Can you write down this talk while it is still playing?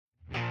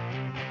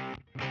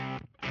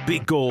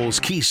Big goals,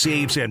 key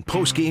saves, and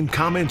post-game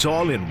comments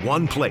all in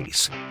one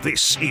place.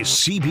 This is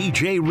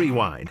CBJ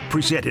Rewind,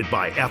 presented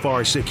by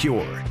FR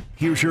Secure.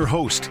 Here's your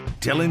host,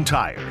 Dylan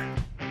Tyre.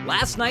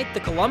 Last night, the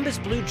Columbus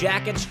Blue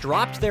Jackets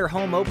dropped their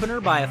home opener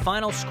by a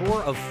final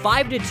score of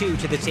 5-2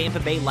 to the Tampa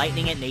Bay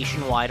Lightning at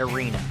Nationwide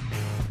Arena.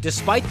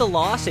 Despite the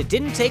loss, it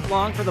didn't take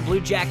long for the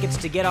Blue Jackets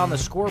to get on the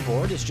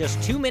scoreboard, as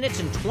just 2 minutes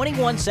and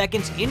 21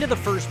 seconds into the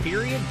first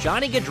period,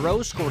 Johnny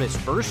Gaudreau scored his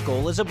first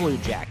goal as a Blue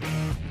Jacket.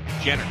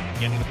 Jenner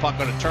getting the puck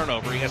on a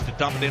turnover. He has to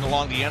dump it in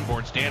along the end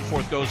boards.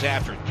 Danforth goes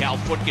after it. Cal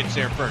Foote gets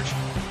there first.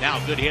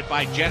 Now good hit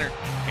by Jenner.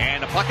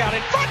 And a puck out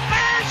in front.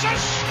 There's a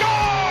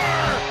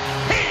score!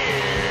 Here's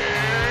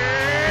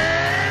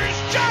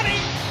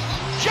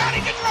Johnny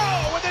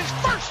Gaudreau with his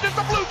first as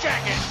the Blue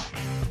Jackets.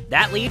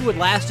 That lead would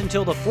last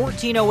until the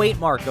 14:08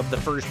 mark of the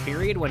first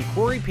period, when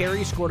Corey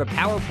Perry scored a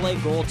power play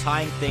goal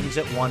tying things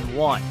at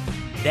 1-1.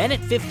 Then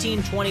at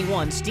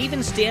 15:21,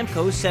 Steven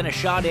Stamkos sent a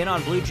shot in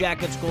on Blue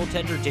Jackets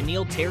goaltender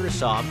Daniil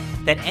Tarasov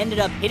that ended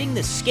up hitting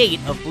the skate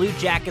of Blue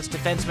Jackets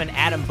defenseman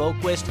Adam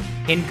Boqvist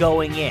and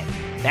going in.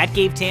 That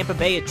gave Tampa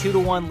Bay a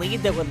 2-1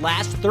 lead that would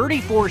last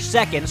 34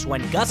 seconds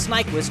when Gus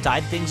Nyquist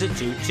tied things at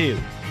 2-2.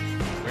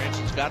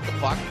 Branson's got the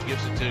puck,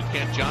 gives it to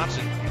Kent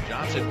Johnson.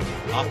 Johnson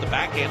off the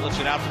backhand, lifts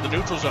it out to the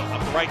neutral zone.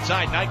 Up the right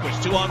side,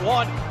 Nyquist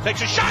 2-on-1,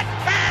 takes a shot,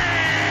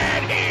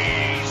 and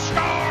he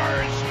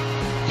scores!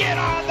 Get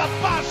on the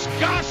bus,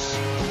 Gus!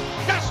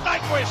 Gus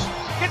Nyquist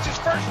gets his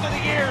first of the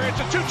year. It's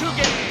a 2-2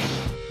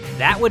 game.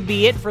 That would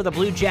be it for the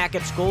Blue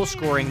Jackets goal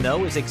scoring,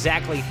 though, as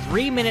exactly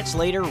 3 minutes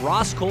later,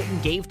 Ross Colton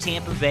gave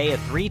Tampa Bay a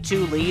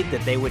 3-2 lead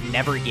that they would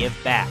never give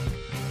back.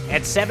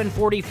 At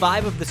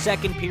 7:45 of the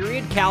second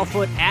period, Cal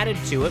Foote added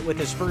to it with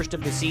his first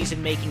of the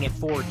season, making it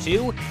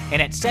 4-2,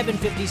 and at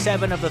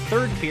 7:57 of the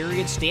third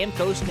period,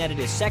 Stamkos netted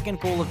his second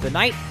goal of the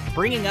night,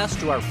 bringing us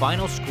to our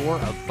final score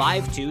of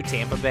 5-2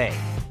 Tampa Bay.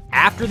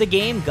 After the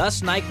game,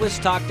 Gus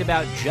Nyquist talked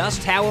about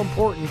just how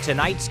important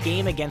tonight's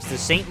game against the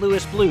St.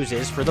 Louis Blues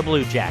is for the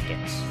Blue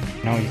Jackets.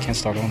 No, you can't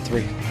start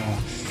 0-3.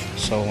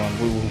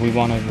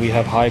 We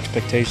have high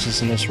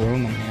expectations in this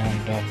room,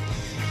 and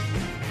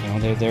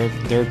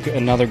they're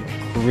another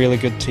really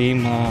good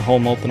team.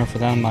 Home opener for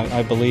them,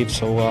 I believe.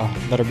 So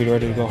better be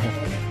ready to go here.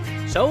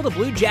 So the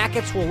Blue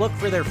Jackets will look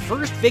for their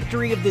first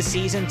victory of the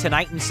season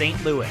tonight in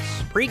St. Louis.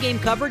 Pre-game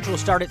coverage will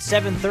start at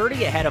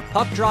 7:30 ahead of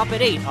puck drop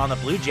at 8 on the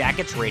Blue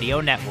Jackets Radio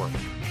Network.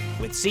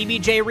 With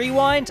CBJ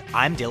Rewind,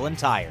 I'm Dylan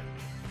Tyre.